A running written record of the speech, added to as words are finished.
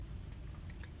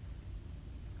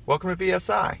Welcome to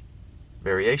VSI,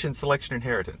 Variation, Selection,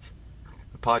 Inheritance,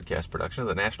 a podcast production of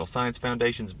the National Science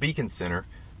Foundation's Beacon Center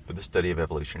for the Study of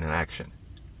Evolution in Action.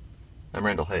 I'm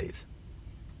Randall Hayes.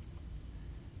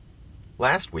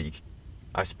 Last week,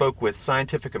 I spoke with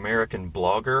Scientific American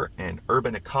blogger and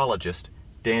urban ecologist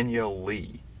Danielle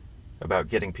Lee about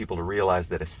getting people to realize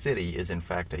that a city is in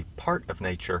fact a part of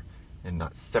nature and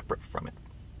not separate from it.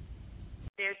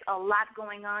 There's a lot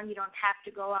going on. You don't have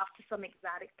to go off to some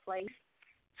exotic place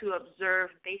to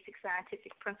observe basic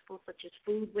scientific principles such as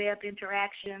food web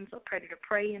interactions or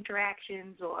predator-prey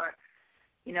interactions or,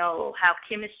 how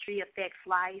chemistry affects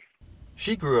life.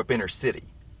 She grew up inner city,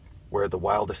 where the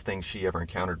wildest thing she ever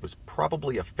encountered was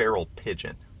probably a feral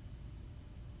pigeon.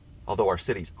 Although our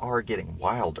cities are getting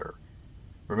wilder.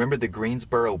 Remember the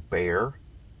Greensboro bear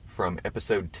from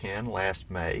episode 10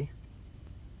 last May?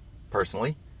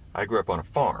 Personally, I grew up on a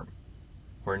farm,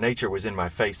 where nature was in my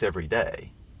face every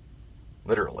day.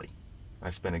 Literally,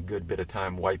 I spent a good bit of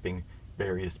time wiping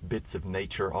various bits of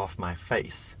nature off my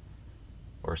face,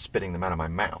 or spitting them out of my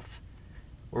mouth,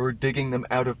 or digging them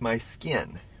out of my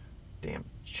skin. Damn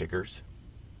chiggers.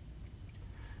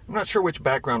 I'm not sure which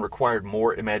background required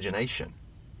more imagination,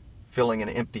 filling an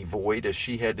empty void as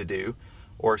she had to do,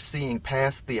 or seeing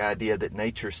past the idea that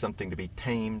nature's something to be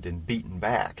tamed and beaten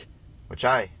back, which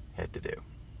I had to do.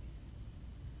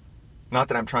 Not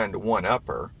that I'm trying to one-up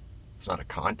her. It's not a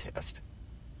contest.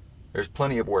 There's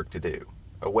plenty of work to do,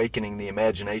 awakening the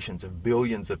imaginations of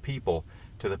billions of people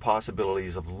to the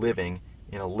possibilities of living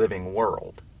in a living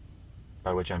world,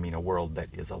 by which I mean a world that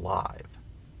is alive.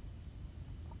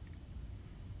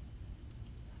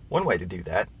 One way to do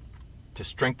that, to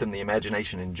strengthen the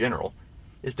imagination in general,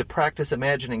 is to practice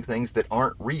imagining things that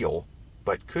aren't real,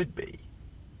 but could be.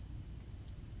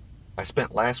 I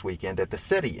spent last weekend at the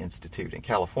SETI Institute in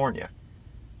California,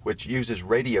 which uses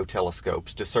radio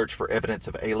telescopes to search for evidence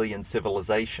of alien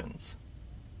civilizations,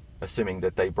 assuming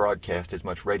that they broadcast as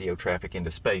much radio traffic into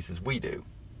space as we do.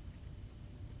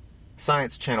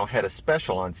 Science Channel had a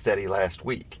special on SETI last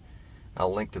week.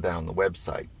 I'll link to that on the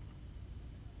website.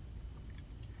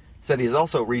 SETI has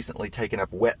also recently taken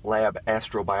up wet lab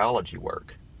astrobiology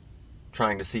work,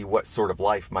 trying to see what sort of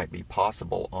life might be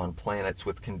possible on planets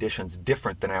with conditions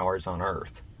different than ours on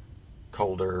Earth.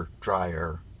 Colder,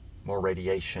 drier, more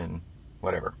radiation,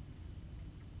 whatever.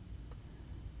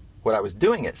 What I was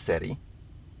doing at SETI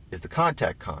is the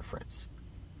Contact Conference,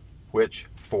 which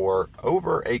for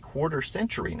over a quarter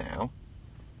century now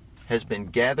has been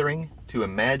gathering to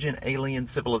imagine alien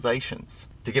civilizations,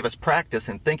 to give us practice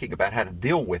in thinking about how to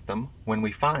deal with them when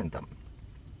we find them.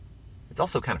 It's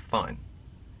also kind of fun.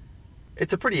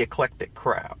 It's a pretty eclectic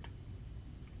crowd.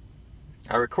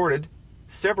 I recorded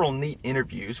several neat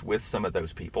interviews with some of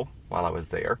those people while I was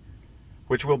there,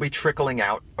 which will be trickling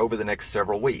out over the next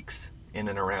several weeks in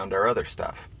and around our other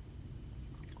stuff.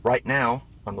 Right now,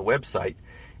 on the website,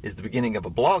 is the beginning of a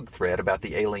blog thread about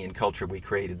the alien culture we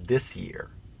created this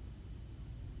year.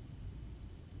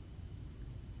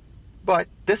 But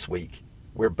this week,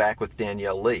 we're back with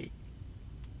Danielle Lee,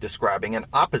 describing an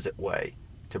opposite way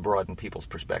to broaden people's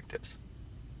perspectives.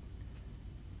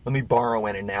 Let me borrow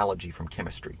an analogy from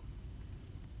chemistry.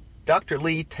 Dr.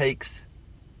 Lee takes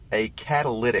a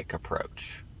catalytic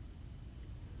approach,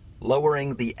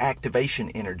 lowering the activation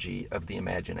energy of the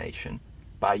imagination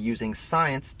by using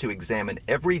science to examine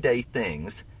everyday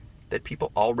things that people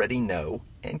already know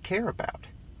and care about.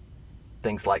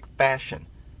 Things like fashion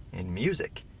and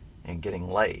music and getting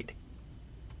laid.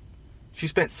 She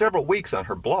spent several weeks on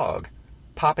her blog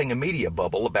popping a media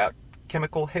bubble about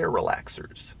chemical hair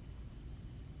relaxers.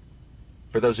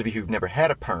 For those of you who've never had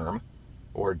a perm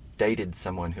or dated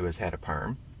someone who has had a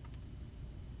perm,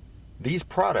 these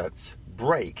products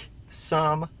break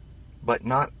some, but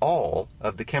not all,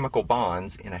 of the chemical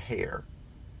bonds in a hair,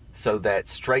 so that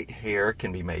straight hair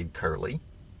can be made curly,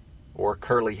 or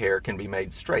curly hair can be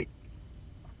made straight.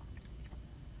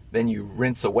 Then you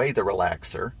rinse away the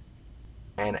relaxer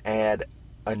and add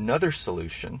another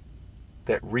solution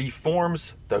that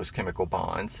reforms those chemical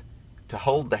bonds to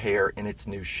hold the hair in its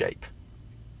new shape.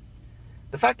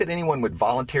 The fact that anyone would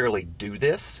voluntarily do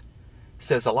this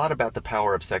says a lot about the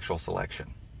power of sexual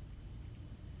selection.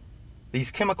 These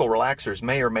chemical relaxers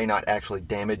may or may not actually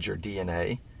damage your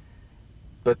DNA,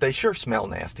 but they sure smell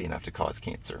nasty enough to cause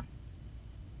cancer.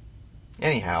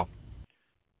 Anyhow,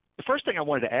 the first thing I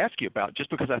wanted to ask you about,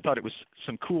 just because I thought it was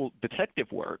some cool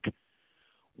detective work,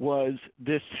 was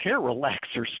this hair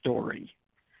relaxer story.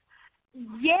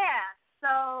 Yeah.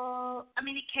 So,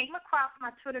 it came across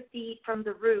my Twitter feed from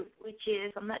The Root, which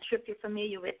is, I'm not sure if you're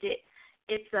familiar with it,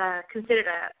 it's considered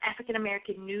an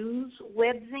African-American news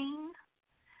webzine.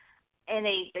 and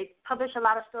they publish a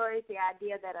lot of stories, the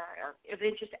idea that are of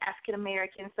interest to African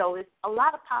Americans. So it's a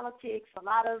lot of politics, a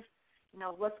lot of,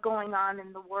 what's going on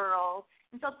in the world,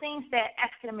 and so things that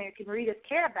African American readers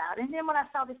care about. And then when I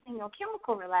saw this thing on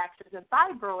chemical relaxers and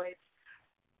fibroids,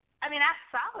 I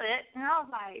saw it, and I was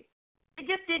like, it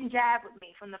just didn't jive with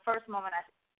me from the first moment.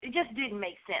 It just didn't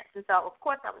make sense. And so, of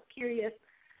course, I was curious,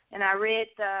 and I read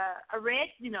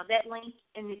that link,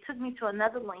 and it took me to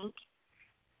another link.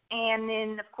 And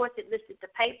then, of course, it listed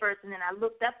the papers, and then I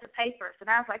looked up the papers, and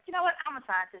I was like, you know what, I'm a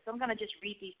scientist. I'm going to just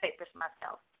read these papers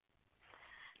myself.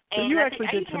 So you actually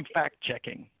did some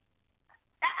fact-checking.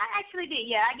 I actually did,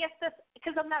 yeah. I guess that's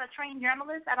because I'm not a trained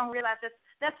journalist. I don't realize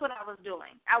that's what I was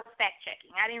doing. I was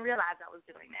fact-checking. I didn't realize I was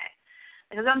doing that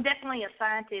because I'm definitely a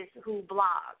scientist who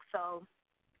blogs. So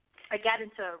I got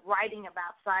into writing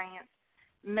about science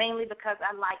mainly because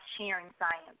I like sharing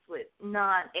science with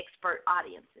non-expert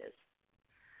audiences.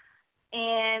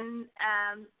 And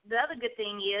the other good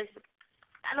thing is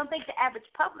I don't think the average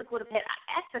public would have had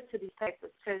access to these papers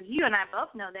because you and I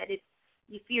both know that if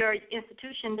your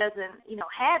institution doesn't,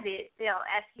 have it, they'll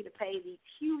ask you to pay these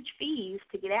huge fees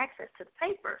to get access to the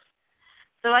papers.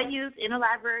 So I used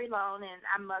interlibrary loan, and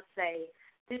I must say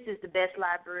this is the best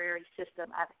library system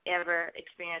I've ever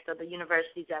experienced of the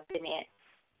universities I've been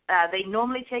at. They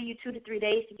normally tell you 2 to 3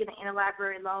 days to get an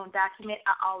interlibrary loan document.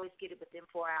 I always get it within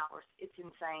 4 hours. It's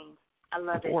insane. I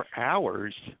love it. 4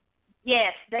 hours?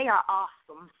 Yes, they are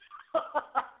awesome.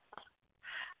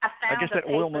 I guess that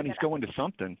oil money's going to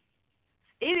something.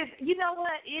 It is. You know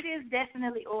what? It is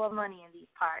definitely oil money in these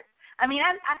parts. I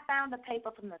found a paper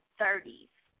from the 30s,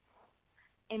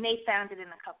 and they found it in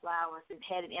a couple hours and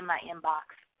had it in my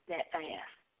inbox that fast.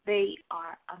 They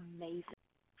are amazing.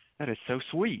 That is so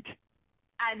sweet.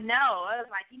 I know. I was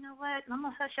like, you know what? I'm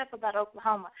going to hush up about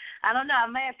Oklahoma. I don't know. I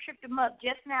may have tripped them up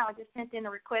just now. I just sent in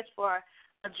a request for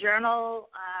a journal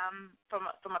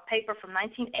from a paper from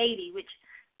 1980, which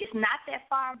is not that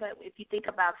far, but if you think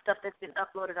about stuff that's been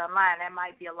uploaded online, that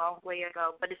might be a long way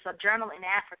ago. But it's a journal in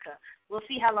Africa. We'll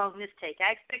see how long this takes.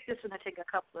 I expect this one to take a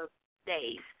couple of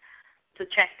days to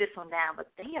track this one down, but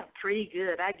they are pretty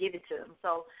good. I give it to them.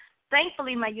 So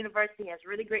thankfully, my university has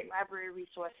really great library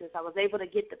resources. I was able to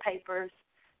get the papers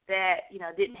that,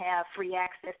 didn't have free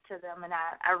access to them, and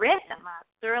I read them. I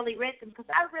thoroughly read them because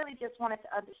I really just wanted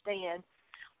to understand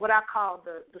what I call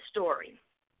the story.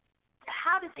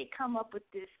 How did they come up with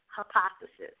this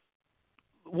hypothesis?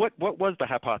 What was the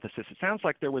hypothesis? It sounds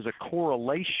like there was a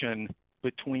correlation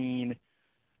between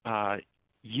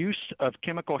use of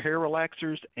chemical hair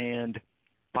relaxers and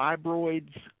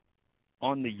fibroids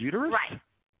on the uterus? Right.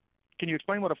 Can you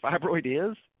explain what a fibroid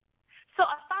is? So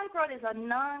a fibroid is a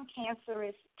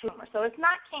non-cancerous tumor. So it's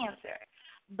not cancer,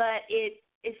 but it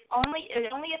only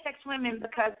affects women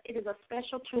because it is a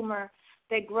special tumor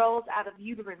that grows out of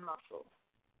uterine muscle.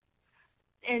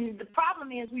 And the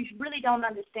problem is we really don't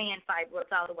understand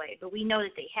fibroids all the way, but we know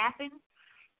that they happen.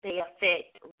 They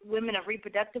affect women of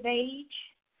reproductive age.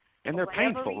 And they're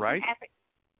painful, right?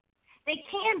 They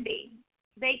can be.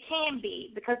 They can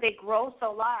be because they grow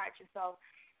so large. And so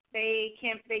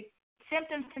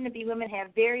symptoms tend to be women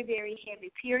have very, very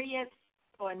heavy periods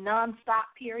or nonstop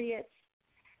periods,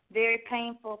 very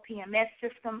painful PMS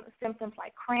symptoms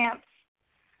like cramps,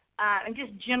 and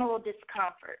just general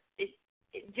discomfort.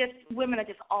 Women are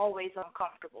just always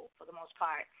uncomfortable for the most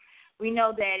part. We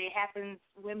know that it happens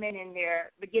women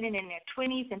beginning in their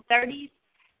 20s and 30s.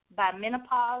 By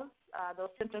menopause, those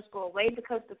symptoms go away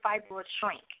because the fibroids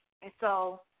shrink. And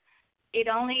so it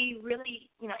only really,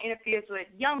 interferes with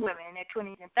young women in their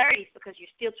 20s and 30s because you're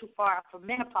still too far from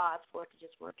menopause for it to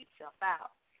just work itself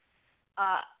out.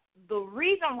 The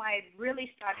reason why it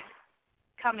really started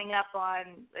coming up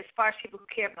on, as far as people who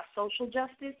care about social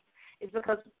justice, is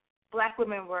because Black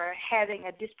women were having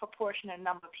a disproportionate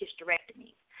number of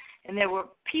hysterectomies. And there were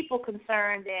people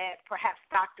concerned that perhaps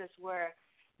doctors were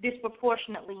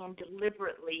disproportionately and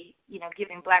deliberately,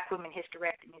 giving Black women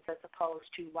hysterectomies as opposed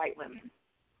to white women.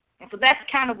 And so that's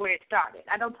kind of where it started.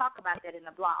 I don't talk about that in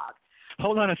the blog.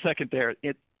 Hold on a second there.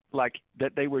 It like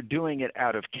that they were doing it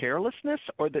out of carelessness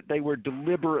or that they were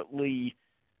deliberately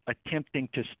attempting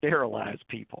to sterilize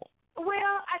people?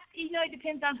 Well, it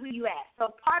depends on who you ask.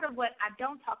 So part of what I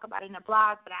don't talk about in the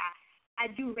blog, but I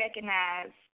do recognize,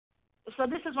 so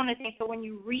this is one of the things, so when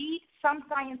you read some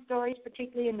science stories,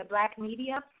 particularly in the Black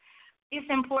media, it's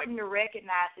important to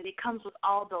recognize that it comes with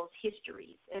all those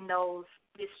histories and those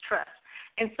distrusts.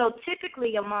 And so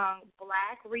typically among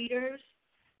Black readers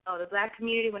or the Black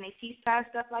community, when they see stuff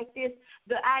like this,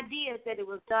 the idea is that it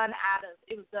was done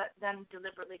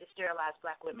deliberately to sterilize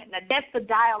Black women. Now, that's the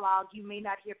dialogue you may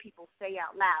not hear people say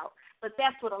out loud, but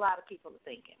that's what a lot of people are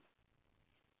thinking.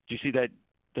 Do you see that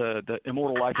the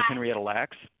Immortal Life of Henrietta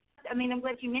Lacks? I mean, I'm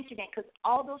glad you mentioned that because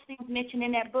all those things mentioned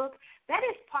in that book, that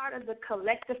is part of the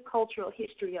collective cultural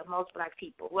history of most black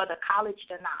people, whether colleged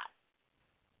or not.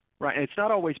 Right, and it's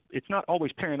not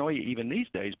always paranoia even these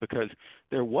days, because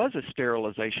there was a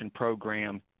sterilization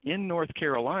program in North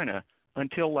Carolina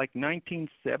until like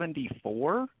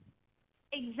 1974.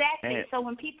 Exactly. So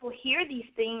when people hear these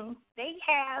things, they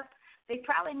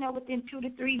probably know within 2 to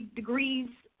 3 degrees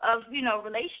of,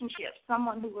 relationships,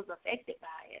 someone who was affected by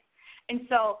it. And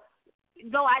so,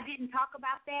 though I didn't talk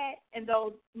about that, and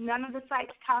though none of the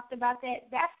sites talked about that,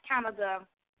 that's kind of the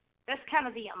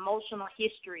emotional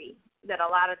history that a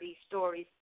lot of these stories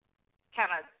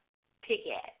kind of pick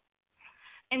at.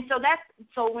 And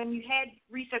so when you had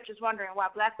researchers wondering why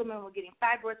black women were getting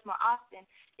fibroids more often,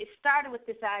 it started with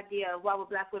this idea of why were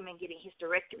black women getting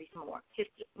hysterectomies more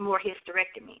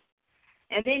hysterectomies.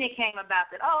 And then it came about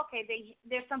that,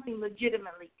 there's something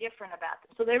legitimately different about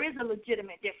them. So there is a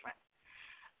legitimate difference.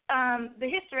 The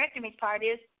hysterectomy part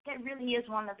is that really is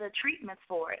one of the treatments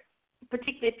for it,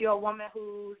 particularly if you're a woman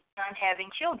who's done having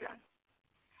children.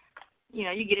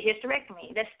 You get a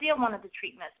hysterectomy. That's still one of the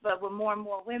treatments. But with more and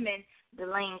more women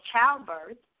delaying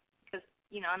childbirth, because,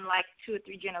 unlike 2 or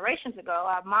 3 generations ago,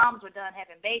 our moms were done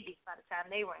having babies by the time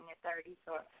they were in their 30s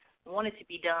or wanted to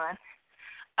be done.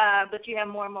 But you have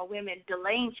more and more women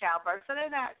delaying childbirth, so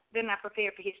they're not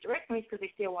prepared for hysterectomies because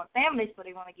they still want families, but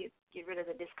they want to get rid of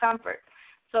the discomfort.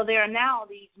 So there are now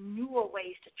these newer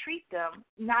ways to treat them,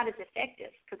 not as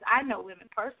effective, because I know women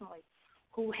personally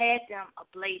who had them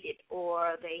ablated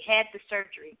or they had the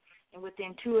surgery, and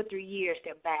within 2 or 3 years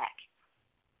they're back.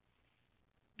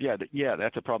 Yeah,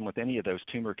 that's a problem with any of those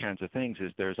tumor kinds of things,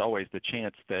 is there's always the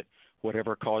chance that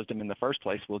whatever caused them in the first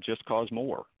place will just cause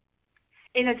more.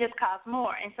 It'll just cause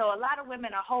more. And so a lot of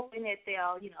women are hoping that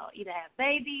they'll, either have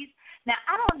babies. Now,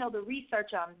 I don't know the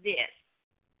research on this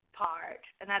part,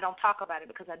 and I don't talk about it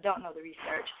because I don't know the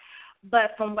research.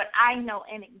 But from what I know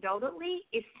anecdotally,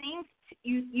 it seems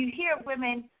you hear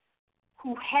women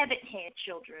who haven't had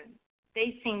children,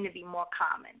 they seem to be more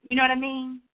common. You know what I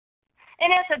mean?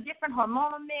 And it's a different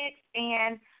hormonal mix,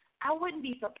 and I wouldn't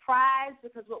be surprised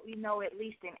because what we know, at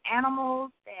least in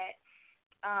animals that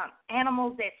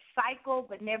cycle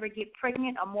but never get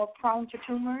pregnant are more prone to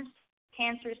tumors,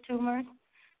 cancerous tumors.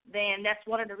 Then that's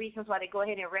one of the reasons why they go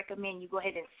ahead and recommend you go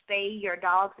ahead and spay your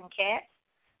dogs and cats.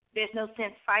 There's no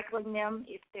sense cycling them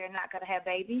if they're not going to have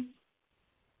babies.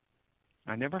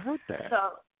 I never heard that.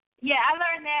 So, yeah, I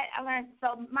learned that.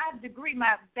 So my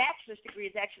bachelor's degree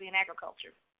is actually in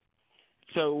agriculture.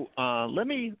 So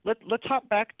let's hop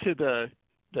back to the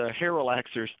hair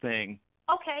relaxers thing.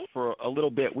 Okay. For a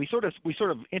little bit. We sort of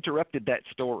interrupted that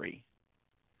story.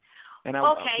 And I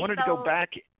wanted to go back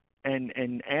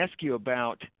and ask you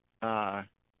about the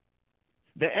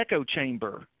echo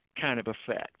chamber kind of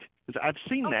effect. Because I've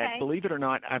seen that, believe it or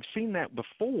not, I've seen that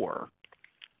before.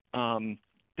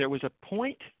 There was a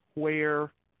point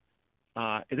where,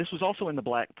 this was also in the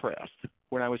black press,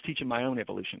 when I was teaching my own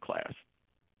evolution class.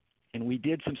 And we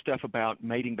did some stuff about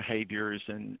mating behaviors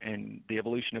and the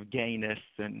evolution of gayness,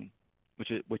 and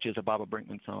which is a Baba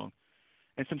Brinkman song,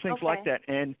 and some things like that.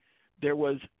 And there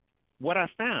was, what I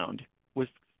found was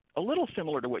a little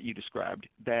similar to what you described,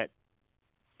 that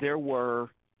there were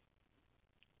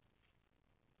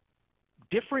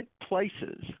different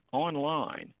places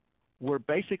online were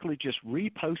basically just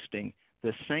reposting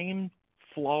the same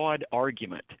flawed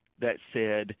argument that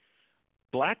said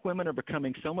black women are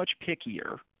becoming so much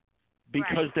pickier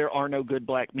because there are no good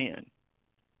black men,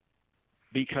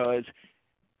 because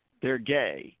they're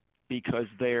gay, because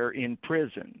they're in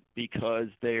prison, because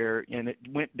and it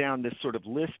went down this sort of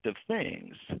list of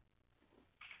things.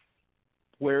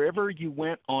 Wherever you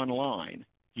went online,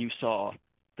 you saw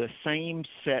the same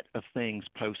set of things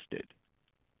posted,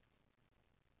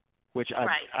 which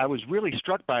I was really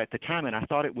struck by at the time, and I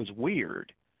thought it was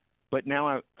weird. But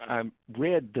now I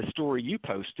read the story you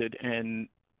posted, and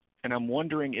I'm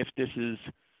wondering if this is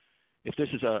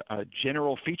a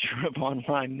general feature of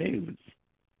online news.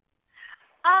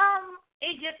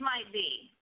 It just might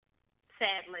be.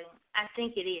 Sadly, I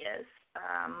think it is.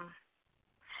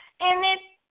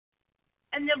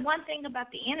 And the one thing about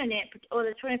the internet or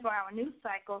the 24-hour news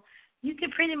cycle, you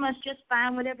can pretty much just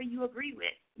find whatever you agree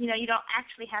with. You don't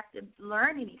actually have to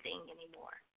learn anything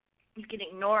anymore. You can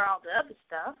ignore all the other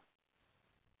stuff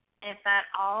and find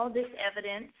all this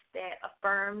evidence that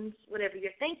affirms whatever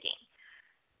you're thinking,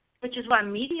 which is why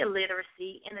media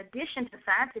literacy, in addition to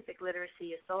scientific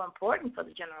literacy, is so important for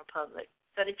the general public,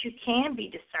 so that you can be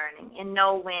discerning and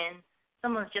know when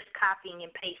someone's just copying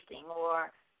and pasting or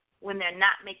when they're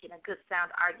not making a good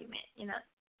sound argument.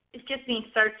 It's just being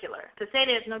circular. To say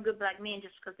there's no good black men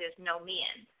just because there's no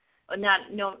men. Or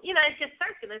not, no, it's just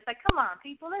circular. It's like, come on,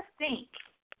 people, let's think.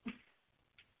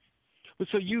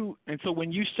 So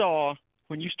when you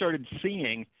started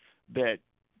seeing that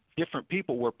different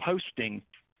people were posting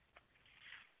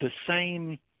the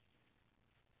same,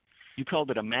 you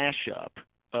called it a mashup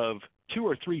of 2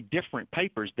 or 3 different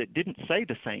papers that didn't say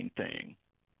the same thing.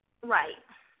 Right.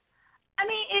 I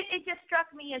mean, it just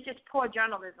struck me as just poor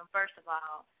journalism, first of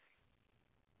all.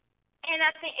 And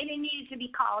I think it needed to be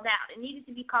called out. It needed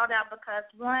to be called out because,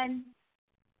 one,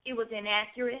 it was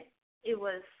inaccurate. It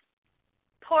was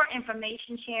poor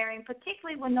information sharing,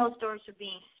 particularly when those stories were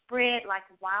being spread like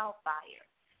wildfire.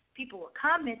 People were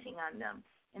commenting on them,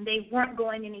 and they weren't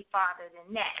going any farther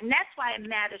than that. And that's why it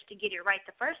matters to get it right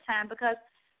the first time, because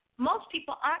most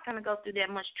people aren't going to go through that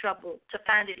much trouble to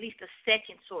find at least a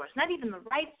second source, not even the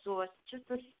right source, just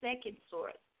a second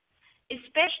source,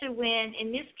 especially when,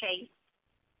 in this case,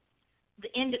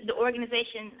 the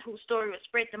organization whose story was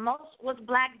spread the most was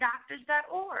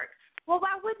blackdoctors.org. Well,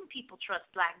 why wouldn't people trust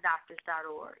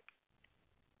blackdoctors.org?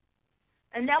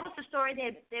 And that was the story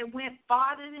that went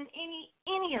farther than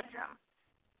any of them.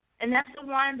 And that's the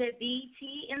one that BET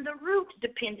and The Root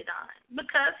depended on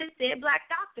because it said black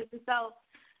doctors. And so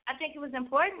I think it was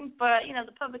important for,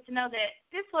 the public to know that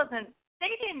they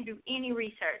didn't do any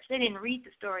research. They didn't read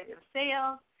the story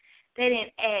themselves. They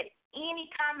didn't add any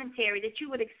commentary that you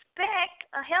would expect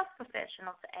a health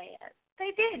professional to add.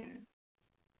 They didn't.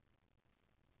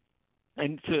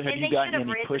 And so have you gotten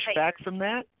any pushback from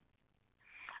that?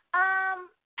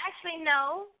 Actually,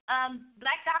 no.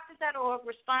 Blackdoctors.org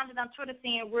responded on Twitter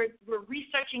saying we're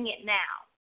researching it now.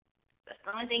 That's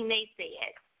the only thing they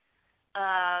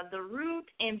said. The Root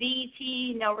and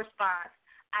BET, no response.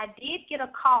 I did get a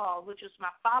call, which was my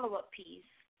follow-up piece,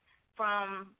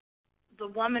 from the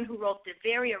woman who wrote the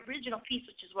very original piece,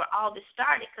 which is where all this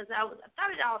started, because I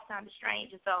thought it all sounded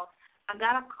strange. And so I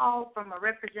got a call from a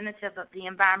representative of the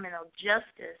Environmental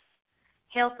Justice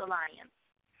Health Alliance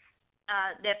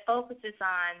that focuses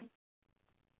on,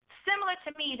 similar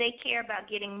to me, they care about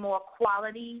getting more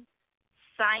quality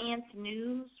science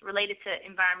news related to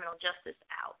environmental justice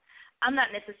out. I'm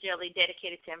not necessarily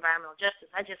dedicated to environmental justice.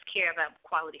 I just care about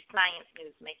quality science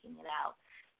news making it out.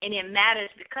 And it matters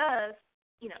because,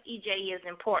 EJ is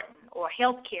important or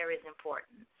healthcare is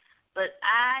important. But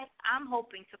I'm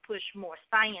hoping to push more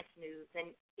science news. And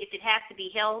if it has to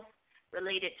be health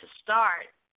related to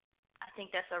start, I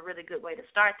think that's a really good way to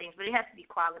start things. But it has to be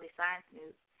quality science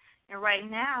news. And right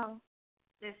now,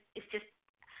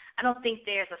 I don't think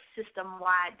there's a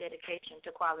system-wide dedication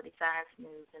to quality science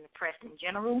news in the press in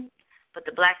general, but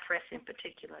the black press in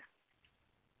particular.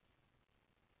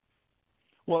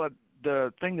 Well,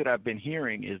 the thing that I've been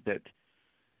hearing is that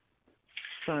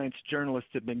science journalists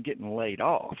have been getting laid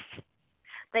off.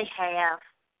 They have.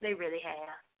 They really have.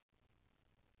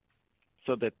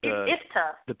 So that it's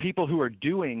tough. The people who are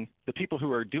doing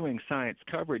science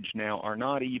coverage now are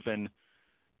not even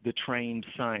the trained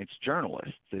science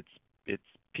journalists. It's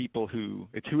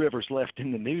whoever's left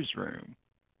in the newsroom.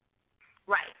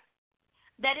 Right.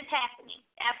 That is happening.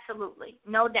 Absolutely.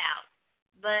 No doubt.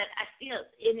 But I feel,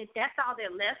 and if that's all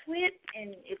they're left with,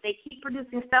 and if they keep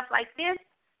producing stuff like this,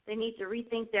 they need to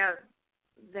rethink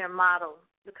their model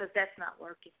because that's not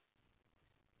working.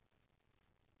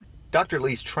 Dr.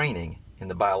 Lee's training in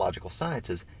the biological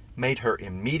sciences made her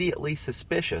immediately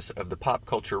suspicious of the pop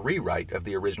culture rewrite of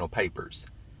the original papers.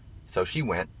 So she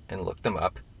went and looked them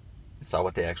up and saw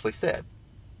what they actually said.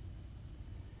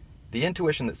 The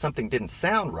intuition that something didn't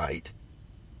sound right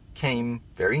came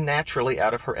very naturally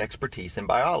out of her expertise in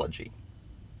biology.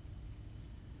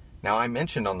 Now, I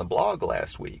mentioned on the blog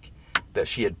last week that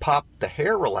she had popped the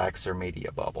hair relaxer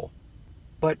media bubble,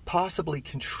 but possibly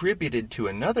contributed to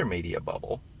another media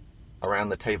bubble around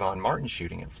the Tavon Martin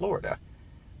shooting in Florida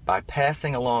by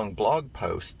passing along blog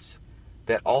posts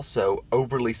that also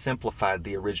overly simplified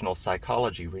the original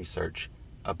psychology research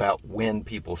about when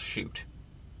people shoot.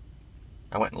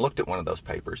 I went and looked at one of those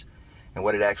papers, and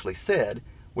what it actually said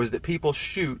was that people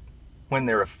shoot when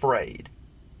they're afraid,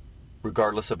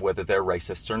 regardless of whether they're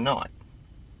racists or not.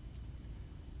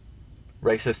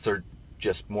 Racists are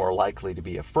just more likely to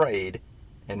be afraid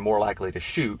and more likely to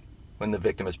shoot when the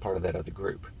victim is part of that other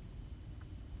group.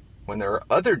 When there are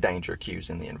other danger cues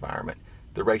in the environment,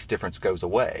 the race difference goes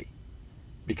away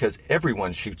because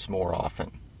everyone shoots more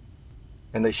often.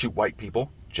 And they shoot white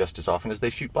people just as often as they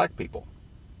shoot black people.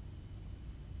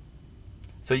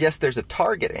 So yes, there's a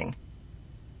targeting,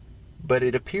 but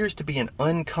it appears to be an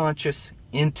unconscious,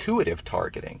 intuitive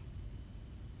targeting,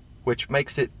 which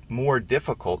makes it more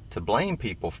difficult to blame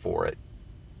people for it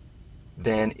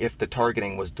than if the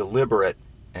targeting was deliberate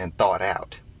and thought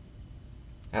out.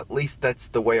 At least that's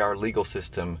the way our legal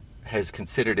system has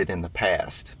considered it in the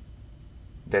past,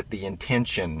 that the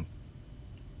intention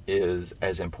is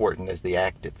as important as the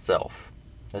act itself.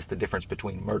 That's the difference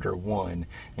between murder one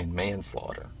and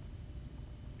manslaughter.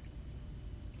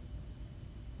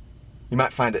 You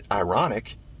might find it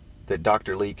ironic that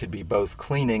Dr. Lee could be both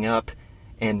cleaning up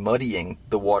and muddying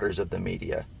the waters of the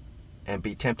media and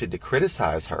be tempted to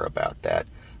criticize her about that,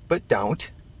 but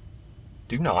don't.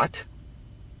 Do not.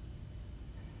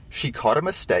 She caught a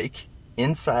mistake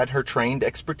inside her trained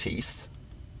expertise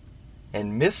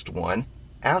and missed one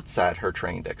outside her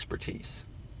trained expertise,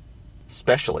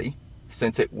 especially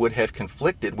since it would have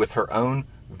conflicted with her own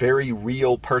very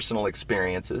real personal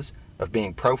experiences of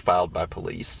being profiled by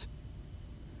police,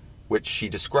 which she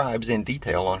describes in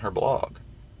detail on her blog.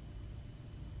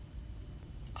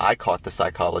 I caught the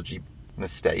psychology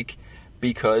mistake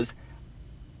because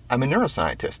I'm a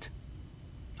neuroscientist.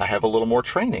 I have a little more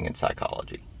training in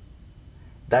psychology.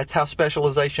 That's how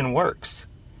specialization works.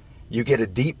 You get a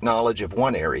deep knowledge of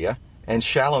one area and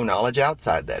shallow knowledge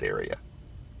outside that area.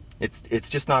 It's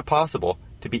just not possible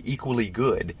to be equally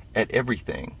good at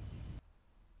everything.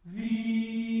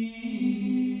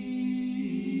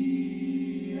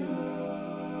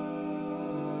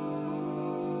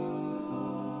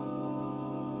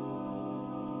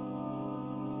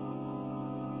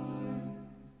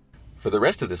 For the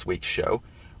rest of this week's show,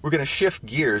 we're going to shift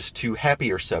gears to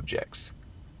happier subjects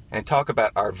and talk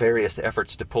about our various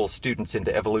efforts to pull students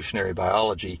into evolutionary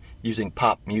biology using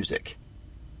pop music.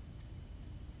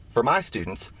 For my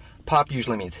students, pop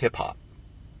usually means hip-hop.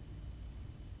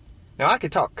 Now, I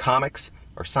could talk comics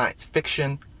or science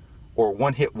fiction or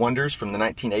one-hit wonders from the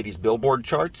 1980s Billboard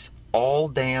charts all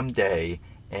damn day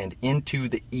and into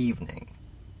the evening.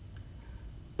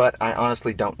 But I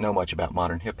honestly don't know much about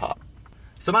modern hip-hop.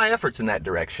 So my efforts in that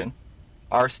direction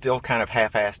are still kind of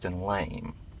half-assed and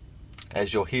lame,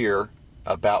 as you'll hear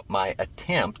about my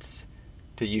attempts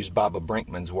to use Baba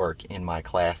Brinkman's work in my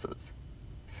classes.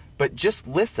 But just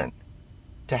listen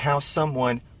to how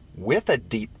someone with a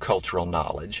deep cultural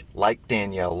knowledge, like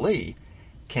Danielle Lee,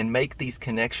 can make these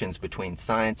connections between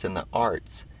science and the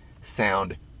arts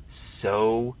sound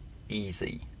so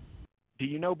easy. Do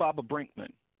you know Baba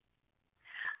Brinkman?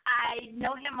 I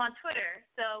know him on Twitter,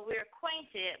 so we're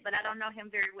acquainted, but I don't know him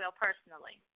very well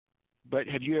personally. But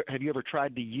have you ever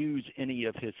tried to use any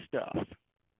of his stuff?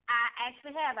 I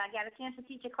actually have. I got a chance to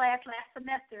teach a class last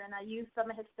semester, and I used some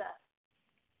of his stuff.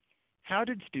 How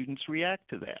did students react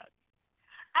to that?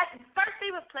 At first,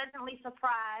 they were pleasantly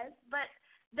surprised, but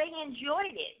they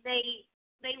enjoyed it. They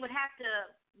would have to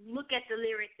look at the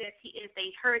lyrics if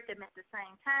they heard them at the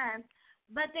same time,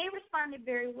 but they responded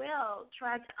very well,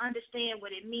 tried to understand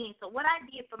what it means. So what I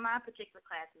did for my particular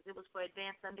classes, it was for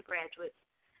advanced undergraduates,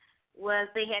 was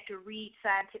they had to read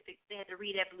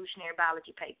evolutionary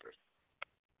biology papers.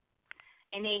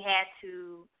 And they had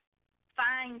to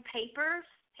find papers,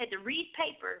 had to read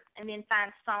papers, and then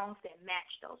find songs that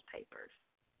matched those papers.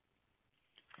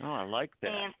 Oh, I like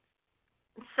that. And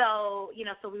so,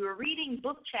 so we were reading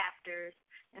book chapters,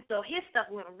 and so his stuff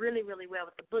went really, really well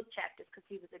with the book chapters because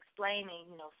he was explaining,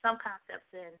 some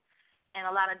concepts and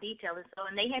a lot of detail.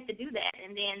 And they had to do that.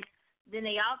 And then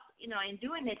they also, in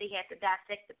doing that, they had to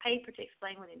dissect the paper to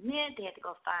explain what it meant. They had to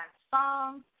go find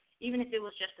songs, even if it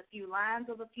was just a few lines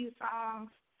of a few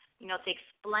songs, to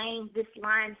explain this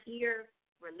line here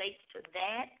relates to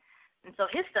that. And so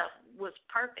his stuff was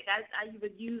perfect. I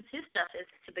would use his stuff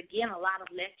to begin a lot of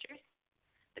lectures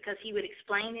because he would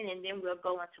explain it, and then we'll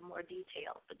go into more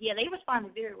detail. But, yeah, they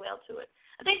responded very well to it.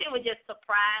 I think they were just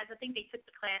surprised. I think they took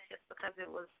the class just because it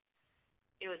was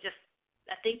just –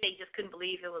 I think they just couldn't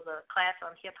believe it was a class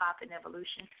on hip-hop and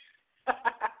evolution.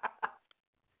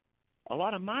 A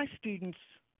lot of my students,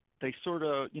 they sort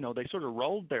of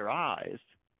rolled their eyes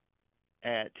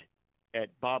at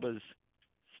Baba's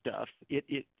stuff.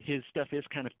 His stuff is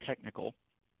kind of technical,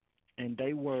 and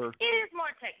they were. It is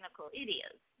more technical. It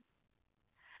is.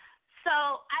 So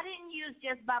I didn't use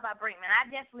just Baba Brinkman. I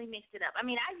definitely mixed it up. I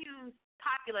mean, I used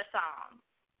popular songs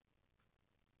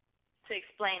to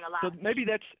explain a lot. So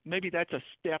maybe that's a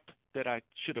step that I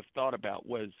should have thought about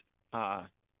was,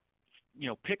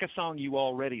 pick a song you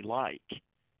already like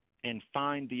and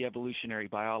find the evolutionary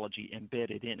biology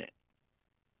embedded in it.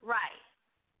 Right.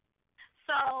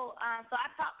 So I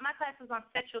taught my class was on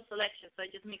sexual selection, so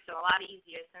it just makes it a lot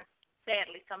easier since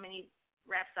sadly so many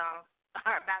rap songs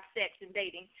are about sex and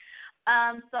dating.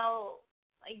 So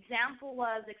example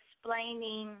was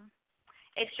explaining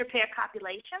extra pair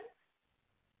copulation.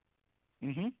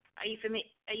 Mhm. Are you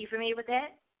familiar with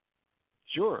that?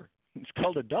 Sure. It's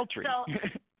called adultery. So,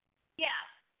 yeah.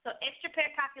 So extra pair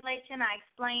copulation, I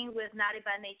explained with Naughty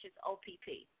by Nature's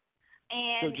OPP.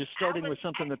 And so just starting with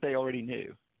something that they already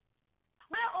knew.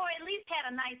 Well, or at least had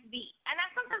a nice beat. And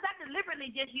sometimes I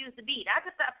deliberately just use the beat. I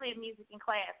just started playing music in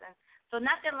class. And so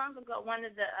not that long ago, one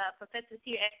of the professors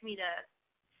here asked me to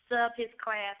sub his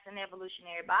class in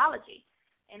evolutionary biology.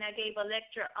 And I gave a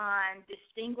lecture on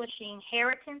distinguishing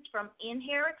heritance from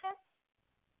inheritance.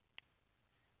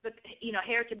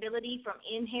 Heritability from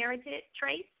inherited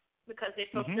traits, because they're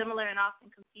so similar and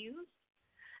often confused.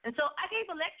 And so I gave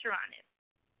a lecture on it.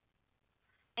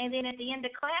 And then at the end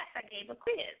of class, I gave a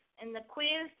quiz. And the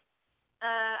quiz,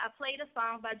 I played a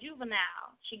song by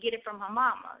Juvenile. She get it from her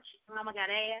mama. Her mama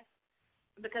got ass.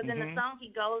 Because in the song,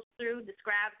 he goes through,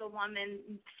 describes a woman,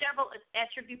 several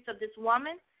attributes of this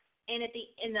woman. And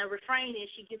in the refrain is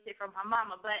she gets it from her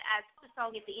mama. But I put the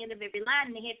song at the end of every line,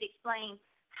 and they had to explain,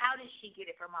 how did she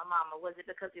get it from her mama? Was it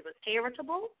because it was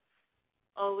heritable,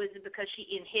 or was it because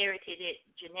she inherited it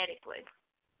genetically?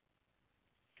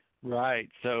 Right.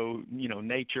 So,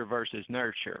 nature versus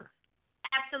nurture.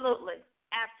 Absolutely.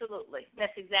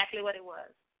 That's exactly what it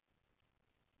was.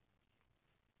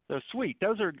 So sweet.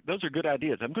 Those are good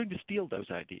ideas. I'm going to steal those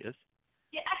ideas.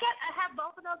 Yeah, I have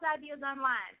both of those ideas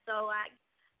online. So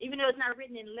even though it's not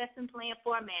written in lesson plan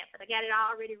format, but I got it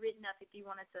already written up if you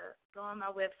wanted to go on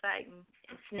my website and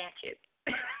snatch it.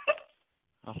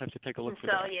 I'll have to take a look for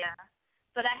that. that. So, yeah.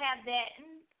 But I have that.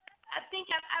 And I think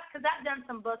because I've done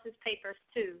some buses papers,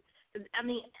 too. I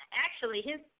mean, actually,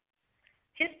 his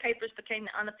papers became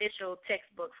the unofficial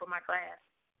textbook for my class.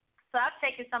 So I've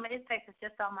taken some of his papers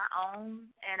just on my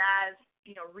own, and I've,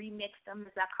 remixed them,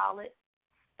 as I call it.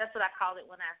 That's what I call it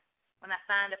when I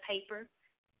find a paper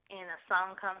and a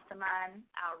song comes to mind,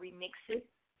 I'll remix it.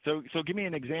 So give me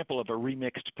an example of a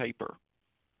remixed paper.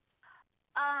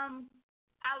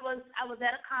 I was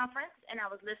at a conference, and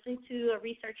I was listening to a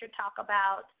researcher talk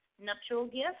about nuptial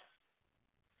gifts,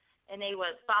 and they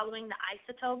were following the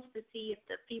isotopes to see if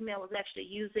the female was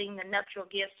actually using the nuptial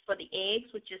gifts for the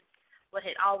eggs, which is what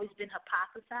had always been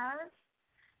hypothesized,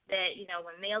 that,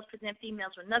 when males present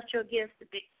females with nuptial gifts,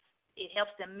 it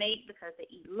helps them mate because they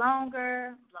eat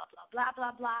longer, blah, blah, blah,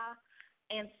 blah, blah.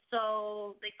 And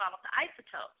so they followed the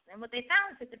isotopes. And what they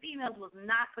found is that the females was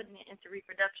not putting it into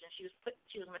reproduction. She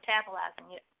was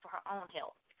metabolizing it for her own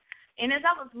health. And as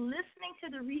I was listening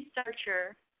to the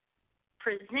researcher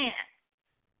present,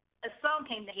 a song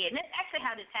came to head. And that's actually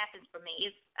how this happens for me.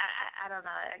 It's I don't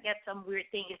know. I got some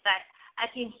weird thing. It's like I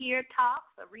can hear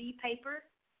talks or read papers,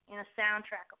 and a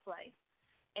soundtrack will play.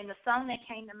 And the song that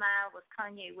came to mind was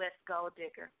Kanye West, Gold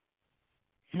Digger.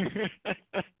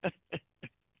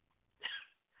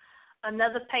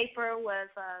 Another paper was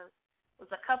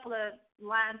a couple of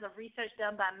lines of research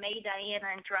done by May Diana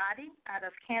Andrade out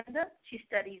of Canada. She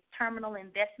studies terminal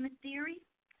investment theory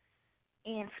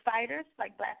in spiders,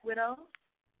 like black widows,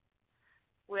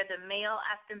 where the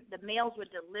males would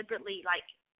deliberately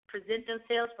present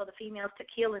themselves for the females to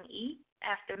kill and eat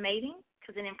after mating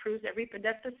because it improves their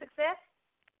reproductive success.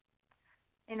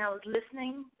 And I was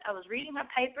reading her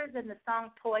papers, and the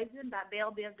song Poison by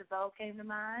Belle Biv DeVoe came to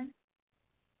mind.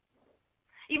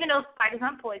 Even though spiders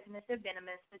aren't poisonous, they're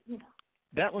venomous, but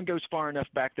That one goes far enough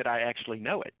back that I actually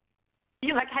know it.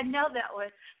 You're like, I know that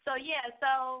one. So, yeah,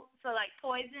 so like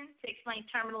Poison to explain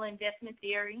terminal investment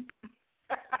theory.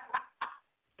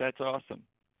 That's awesome.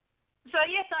 So,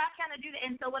 yeah, so I kind of do that.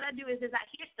 And so what I do is I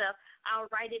hear stuff, I'll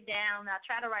write it down. I'll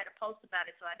try to write a post about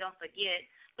it so I don't forget.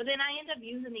 But then I end up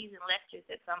using these in lectures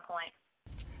at some point.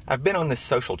 I've been on this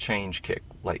social change kick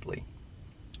lately,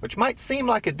 which might seem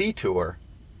like a detour,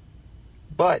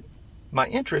 but my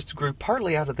interests grew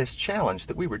partly out of this challenge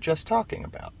that we were just talking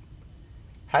about.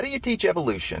 How do you teach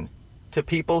evolution to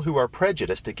people who are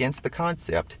prejudiced against the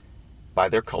concept by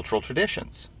their cultural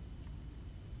traditions?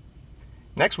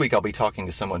 Next week I'll be talking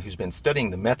to someone who's been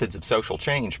studying the methods of social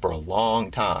change for a long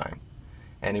time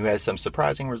and who has some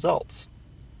surprising results.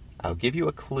 I'll give you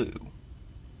a clue.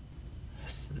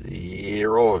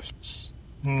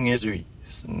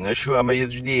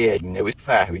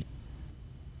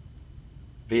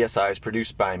 VSI is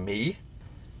produced by me,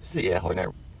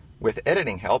 with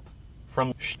editing help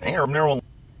from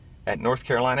at North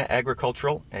Carolina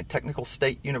Agricultural and Technical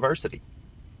State University,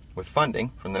 with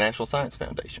funding from the National Science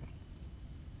Foundation.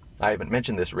 I haven't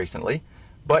mentioned this recently,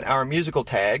 but our musical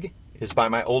tag is by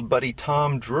my old buddy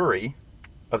Tom Drury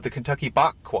of the Kentucky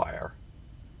Bach Choir,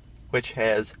 which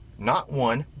has not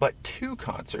one, but 2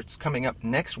 concerts coming up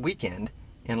next weekend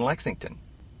in Lexington.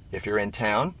 If you're in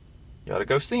town, you ought to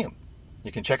go see them.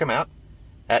 You can check them out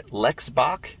at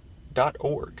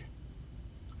lexbach.org.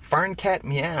 Ferncat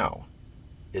Meow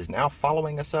is now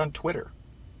following us on Twitter.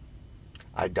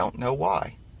 I don't know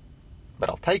why, but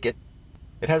I'll take it.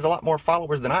 It has a lot more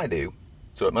followers than I do,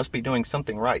 so it must be doing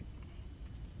something right.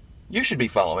 You should be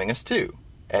following us too,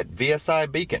 at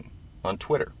VSI Beacon on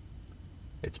Twitter.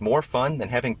 It's more fun than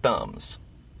having thumbs.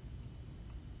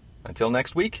 Until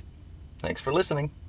next week, thanks for listening.